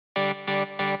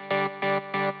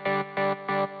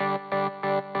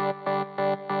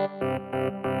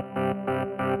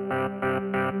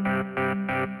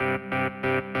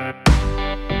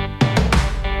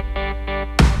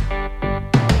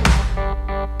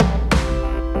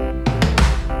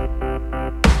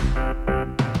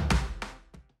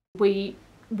We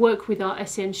work with our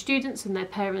SEN students and their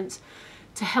parents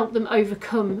to help them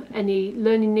overcome any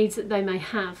learning needs that they may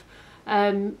have.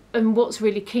 And what's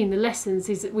really key in the lessons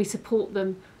is that we support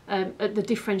them at the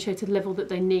differentiated level that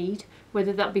they need,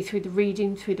 whether that be through the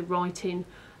reading, through the writing,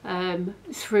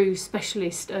 through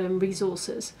specialist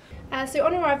resources. So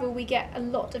on arrival we get a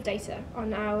lot of data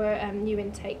on our new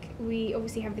intake. We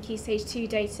obviously have the Key Stage 2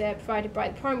 data provided by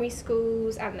the primary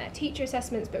schools and their teacher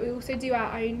assessments, but we also do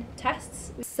our own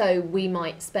tests. So we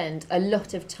might spend a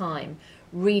lot of time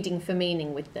reading for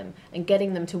meaning with them and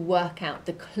getting them to work out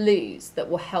the clues that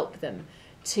will help them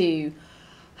to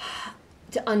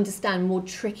understand more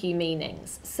tricky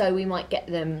meanings. So we might get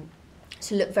them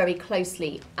to look very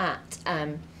closely at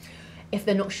if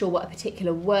they're not sure what a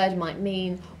particular word might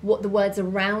mean, what the words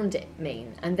around it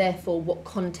mean, and therefore what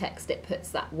context it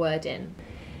puts that word in.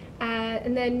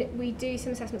 And then we do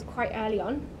some assessments quite early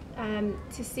on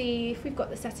to see if we've got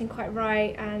the setting quite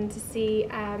right, and to see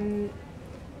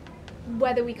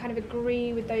whether we kind of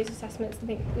agree with those assessments and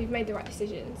think we've made the right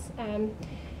decisions.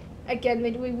 Again,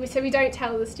 so we don't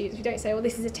tell the students, we don't say, well,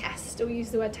 this is a test, or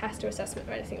use the word test or assessment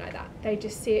or anything like that. They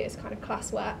just see it as kind of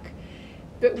classwork,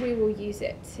 but we will use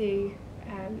it to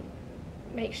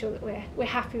make sure that we're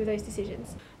happy with those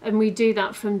decisions. And we do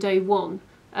that from day one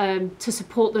to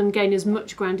support them gain as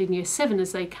much ground in Year 7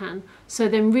 as they can. So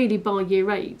then really by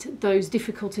Year 8, those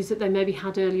difficulties that they maybe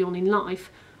had early on in life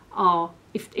are,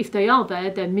 if they are there,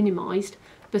 they're minimised,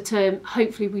 but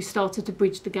hopefully we started to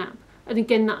bridge the gap. And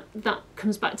again, that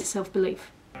comes back to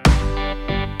self-belief.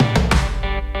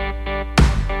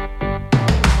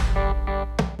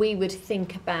 We would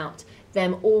think about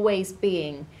them always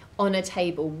being on a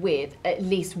table with at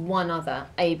least one other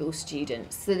able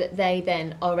student, so that they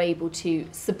then are able to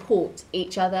support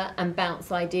each other and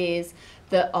bounce ideas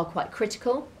that are quite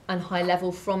critical and high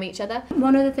level from each other.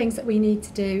 One of the things that we need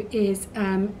to do is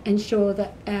ensure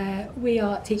that we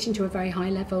are teaching to a very high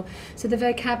level. So the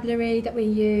vocabulary that we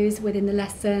use within the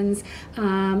lessons,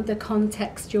 the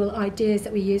contextual ideas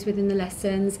that we use within the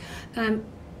lessons,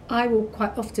 I will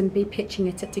quite often be pitching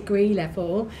it at degree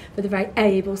level for the very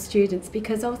able students,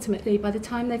 because ultimately by the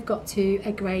time they've got to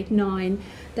a grade 9,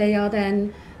 they are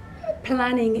then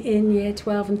planning in Year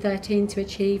 12 and 13 to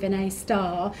achieve an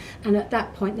A-star, and at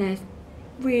that point they're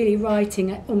really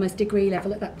writing at almost degree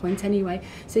level at that point anyway.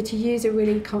 So to use a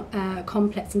really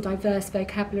complex and diverse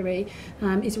vocabulary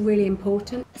is really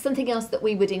important. Something else that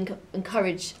we would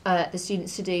encourage the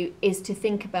students to do is to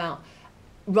think about,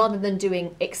 rather than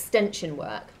doing extension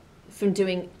work, from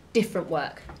doing different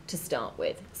work to start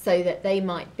with, so that they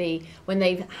might be, when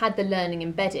they've had the learning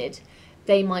embedded,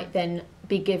 they might then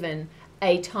be given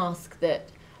a task that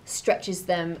stretches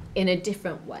them in a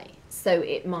different way. So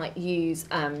it might use,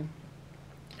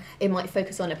 it might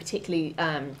focus on a particularly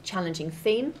challenging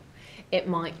theme. It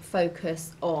might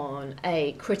focus on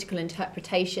a critical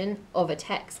interpretation of a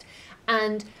text,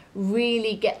 and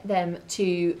really get them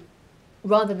to,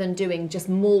 rather than doing just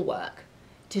more work,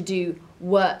 to do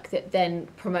work that then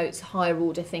promotes higher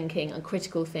order thinking and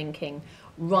critical thinking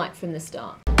right from the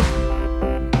start.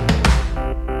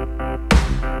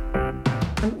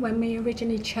 When we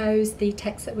originally chose the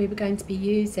text that we were going to be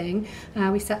using,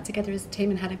 we sat together as a team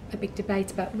and had a big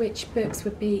debate about which books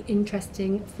would be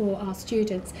interesting for our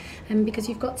students, and because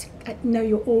you've got to know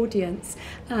your audience,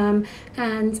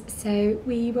 and so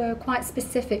we were quite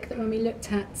specific that when we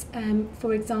looked at,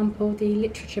 for example, the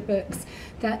literature books,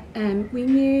 that we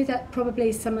knew that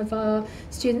probably some of our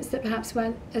students that perhaps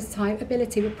weren't as high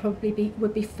ability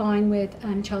would be fine with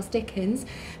Charles Dickens,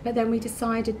 but then we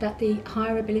decided that the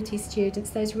higher ability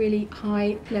students, those really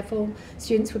high level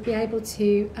students, would be able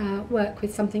to work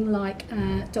with something like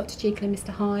Dr. Jekyll and Mr.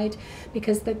 Hyde,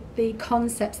 because the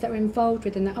concepts that are involved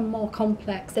within that are more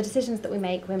complex. The decisions that we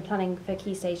make when planning for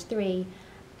Key Stage 3,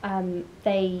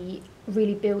 they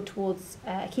really build towards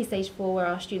Key Stage 4, where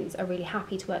our students are really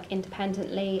happy to work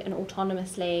independently and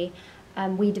autonomously.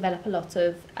 We develop a lot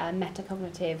of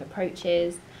metacognitive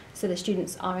approaches, so the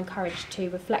students are encouraged to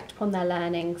reflect upon their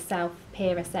learning,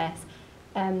 self-peer assess,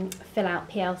 fill out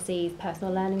PLCs,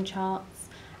 personal learning charts,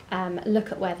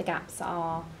 look at where the gaps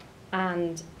are,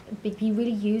 and be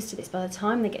really used to this. By the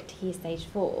time they get to Key Stage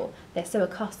 4, they're so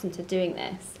accustomed to doing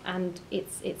this, and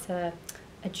it's a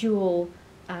dual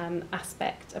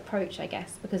aspect approach, I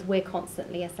guess, because we're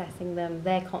constantly assessing them,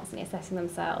 they're constantly assessing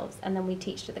themselves, and then we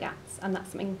teach to the gaps, and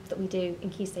that's something that we do in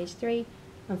Key Stage 3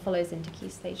 and follows into Key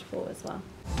Stage 4 as well.